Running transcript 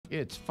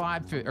It's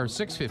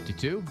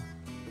 6:52.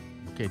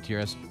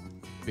 KTRS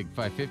Big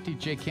 550.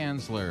 Jay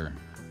Kanzler,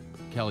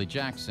 Kelly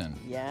Jackson.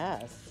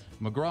 Yes.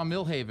 McGraw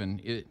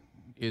Millhaven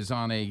is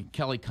on a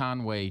Kelly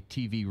Conway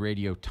TV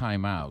radio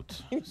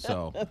timeout.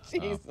 So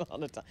she's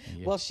on a time.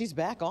 Yeah. Well, she's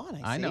back on.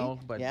 I see. know,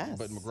 but yes.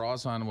 but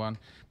McGraw's on one.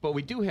 But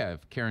we do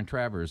have Karen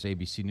Travers,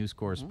 ABC News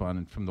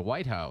correspondent from the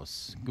White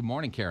House. Good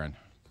morning, Karen.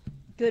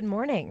 Good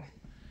morning.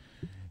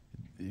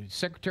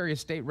 Secretary of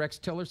State Rex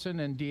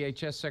Tillerson and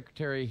DHS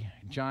Secretary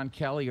John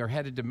Kelly are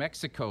headed to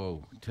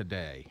Mexico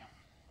today.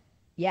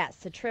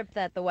 Yes, a trip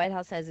that the White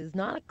House says is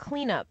not a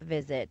cleanup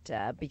visit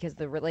because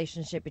the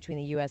relationship between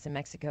the U.S. and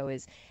Mexico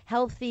is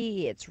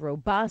healthy, it's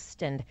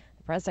robust, and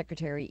the press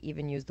secretary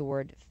even used the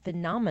word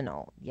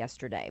phenomenal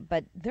yesterday.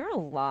 But there are a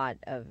lot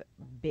of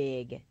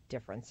big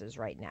differences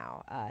right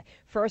now.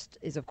 First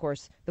is, of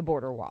course, the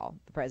border wall.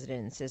 The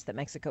president insists that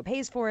Mexico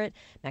pays for it.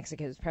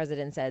 Mexico's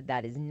president said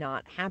that is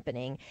not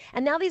happening.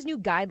 And now these new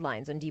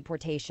guidelines on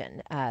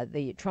deportation.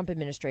 The Trump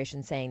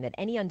administration saying that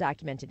any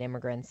undocumented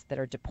immigrants that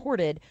are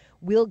deported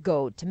will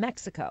go to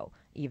Mexico,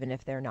 even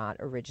if they're not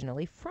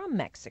originally from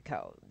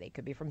Mexico. They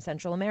could be from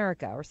Central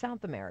America or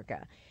South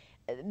America.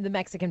 The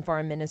Mexican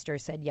foreign minister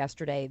said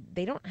yesterday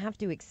they don't have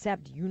to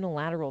accept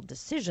unilateral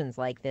decisions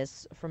like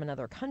this from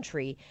another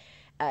country.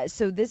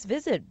 So this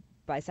visit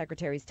by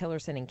Secretaries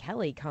Tillerson and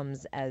Kelly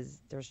comes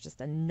as there's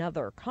just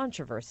another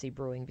controversy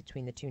brewing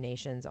between the two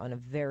nations on a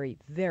very,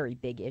 very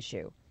big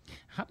issue.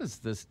 How does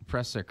this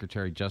press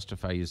secretary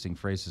justify using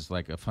phrases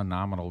like a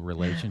phenomenal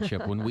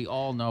relationship when we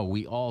all know,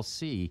 we all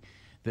see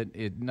that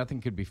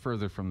nothing could be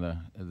further from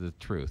the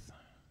truth?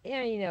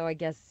 Yeah, I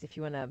guess if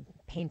you want to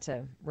paint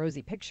a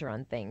rosy picture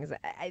on things,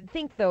 I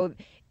think, though,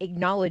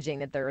 acknowledging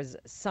that there is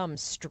some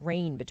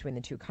strain between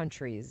the two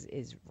countries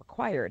is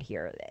required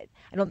here.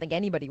 I don't think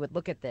anybody would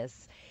look at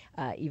this,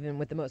 even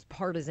with the most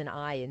partisan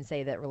eye, and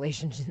say that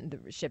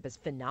relationship is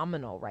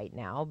phenomenal right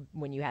now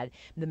when you had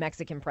the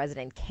Mexican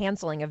president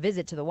canceling a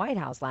visit to the White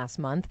House last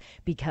month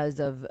because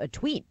of a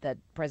tweet that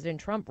President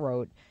Trump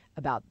wrote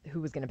about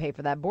who was going to pay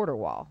for that border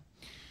wall.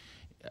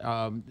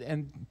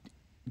 And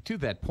to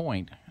that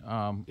point,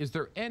 is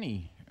there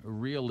any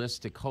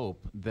realistic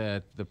hope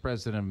that the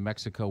president of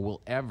Mexico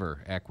will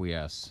ever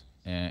acquiesce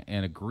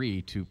and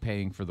agree to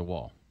paying for the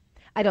wall?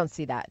 I don't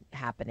see that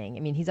happening.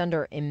 I mean, he's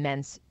under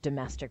immense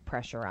domestic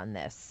pressure on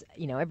this.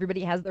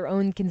 Everybody has their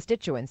own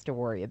constituents to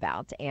worry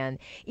about. And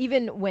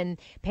even when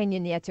Peña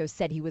Nieto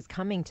said he was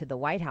coming to the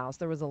White House,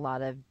 there was a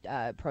lot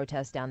of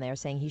protests down there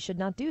saying he should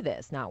not do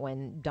this, not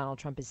when Donald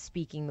Trump is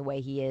speaking the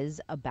way he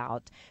is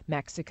about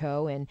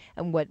Mexico and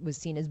what was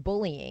seen as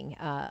bullying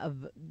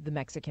of the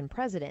Mexican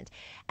president.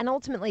 And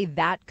ultimately,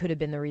 that could have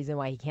been the reason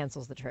why he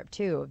cancels the trip,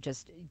 too, of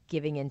just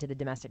giving into the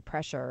domestic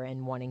pressure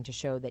and wanting to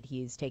show that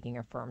he's taking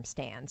a firm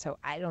stand. So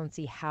I don't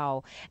see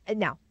how.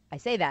 Now, I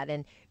say that,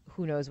 and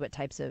who knows what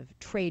types of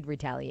trade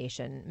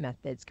retaliation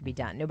methods could be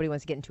done. Nobody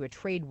wants to get into a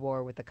trade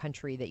war with a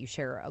country that you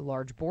share a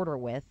large border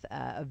with,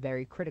 a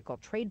very critical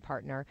trade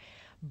partner,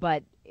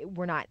 but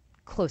we're not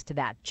close to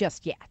that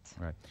just yet.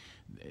 Right.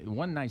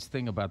 One nice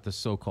thing about the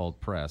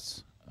so-called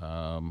press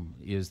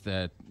is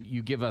that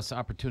you give us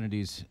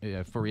opportunities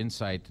for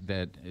insight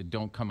that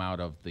don't come out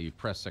of the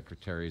press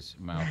secretary's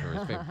mouth or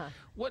his face.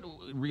 What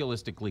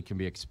realistically can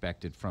be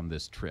expected from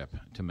this trip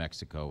to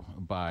Mexico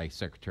by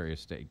Secretary of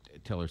State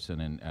Tillerson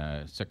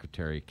and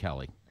Secretary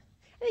Kelly?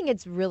 I think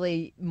it's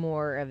really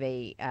more of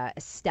a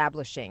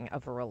establishing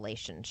of a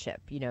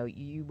relationship.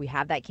 We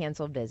have that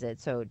canceled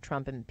visit, so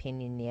Trump and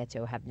Peña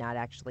Nieto have not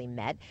actually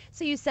met.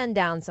 So you send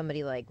down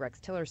somebody like Rex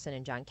Tillerson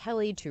and John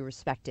Kelly, two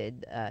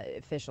respected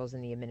officials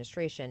in the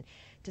administration,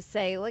 to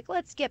say,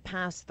 let's get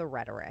past the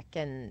rhetoric,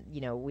 and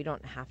we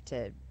don't have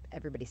to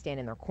everybody stand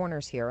in their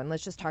corners here, and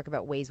let's just talk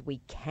about ways we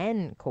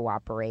can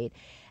cooperate.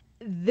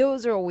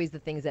 Those are always the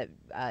things that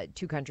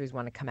two countries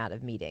want to come out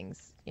of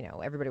meetings.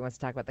 Everybody wants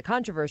to talk about the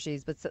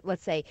controversies, but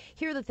let's say,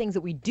 here are the things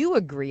that we do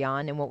agree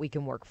on and what we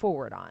can work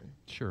forward on.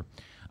 Sure.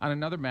 On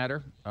another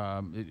matter,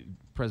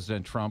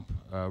 President Trump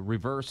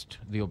reversed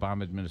the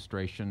Obama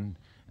administration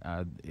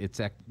its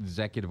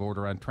executive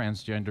order on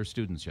transgender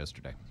students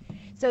yesterday.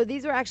 So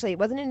these were actually, it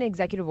wasn't an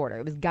executive order.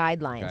 It was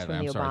guidelines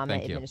from the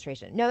Obama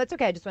administration. No, that's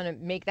okay. I just want to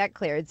make that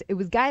clear. It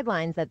was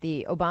guidelines that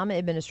the Obama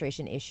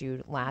administration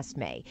issued last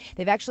May.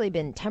 They've actually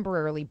been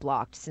temporarily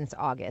blocked since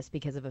August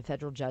because of a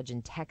federal judge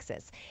in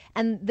Texas.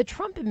 And the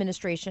Trump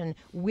administration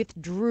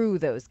withdrew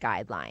those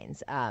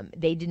guidelines.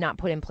 They did not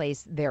put in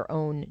place their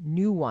own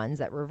new ones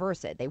that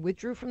reverse it. They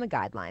withdrew from the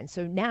guidelines.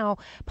 So now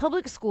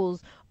public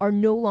schools are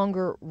no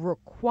longer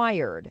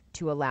required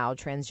to allow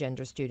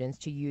transgender students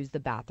to use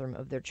the bathroom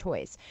of their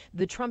choice.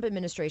 the Trump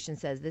administration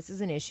says this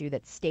is an issue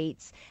that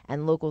states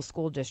and local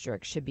school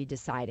districts should be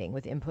deciding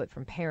with input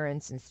from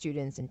parents and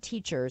students and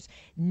teachers,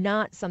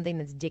 not something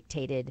that's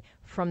dictated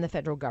from the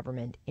federal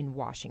government in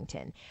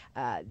Washington.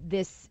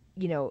 This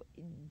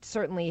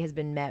certainly has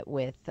been met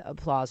with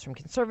applause from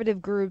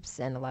conservative groups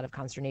and a lot of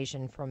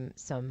consternation from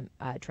some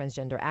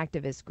transgender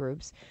activist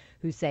groups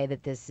who say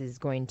that this is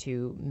going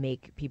to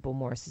make people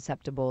more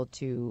susceptible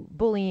to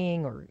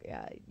bullying or,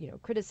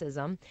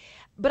 criticism.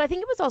 But I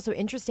think it was also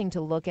interesting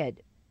to look at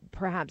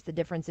perhaps the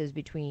differences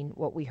between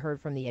what we heard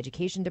from the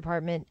Education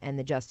Department and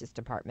the Justice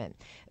Department.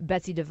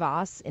 Betsy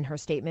DeVos, in her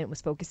statement, was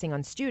focusing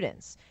on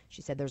students.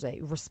 She said there's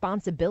a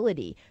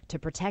responsibility to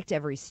protect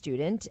every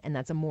student, and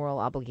that's a moral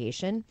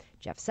obligation.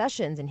 Jeff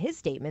Sessions, in his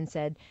statement,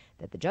 said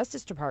that the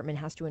Justice Department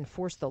has to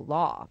enforce the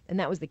law. And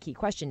that was the key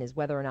question, is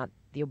whether or not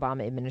the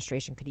Obama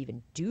administration could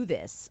even do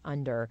this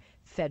under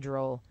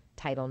federal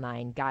Title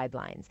IX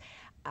guidelines.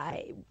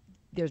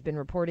 There's been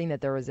reporting that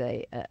there was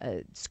a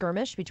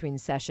skirmish between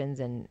Sessions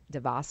and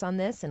DeVos on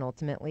this, and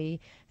ultimately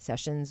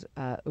Sessions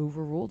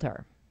overruled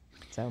her.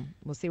 So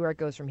we'll see where it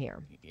goes from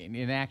here.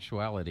 In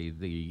actuality,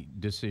 the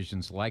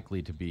decision's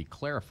likely to be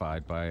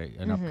clarified by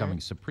an upcoming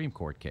Supreme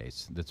Court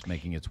case that's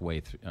making its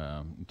way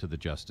to the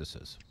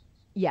justices.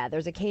 Yeah,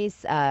 there's a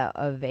case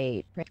of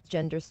a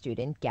transgender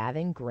student,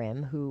 Gavin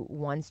Grimm, who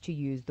wants to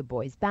use the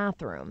boys'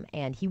 bathroom.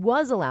 And he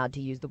was allowed to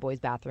use the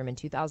boys' bathroom in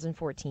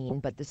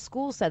 2014, but the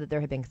school said that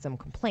there had been some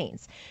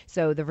complaints.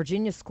 So the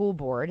Virginia School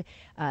Board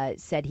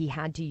said he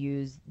had to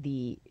use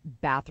the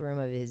bathroom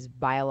of his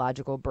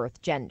biological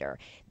birth gender.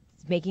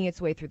 Making its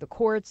way through the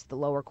courts. The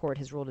lower court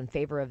has ruled in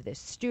favor of this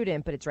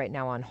student, but it's right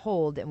now on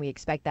hold, and we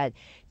expect that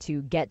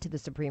to get to the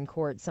Supreme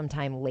Court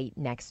sometime late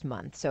next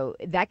month. So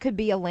that could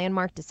be a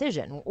landmark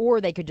decision,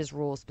 or they could just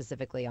rule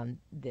specifically on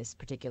this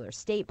particular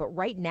state. But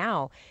right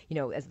now,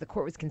 as the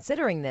court was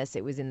considering this,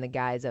 it was in the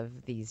guise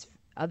of these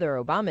other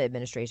Obama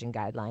administration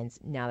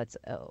guidelines. Now that's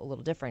a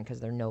little different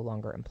because they're no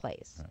longer in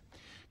place. Right.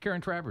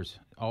 Karen Travers,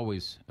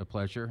 always a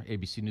pleasure.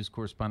 ABC News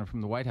correspondent from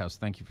the White House.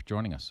 Thank you for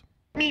joining us.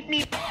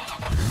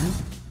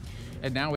 And now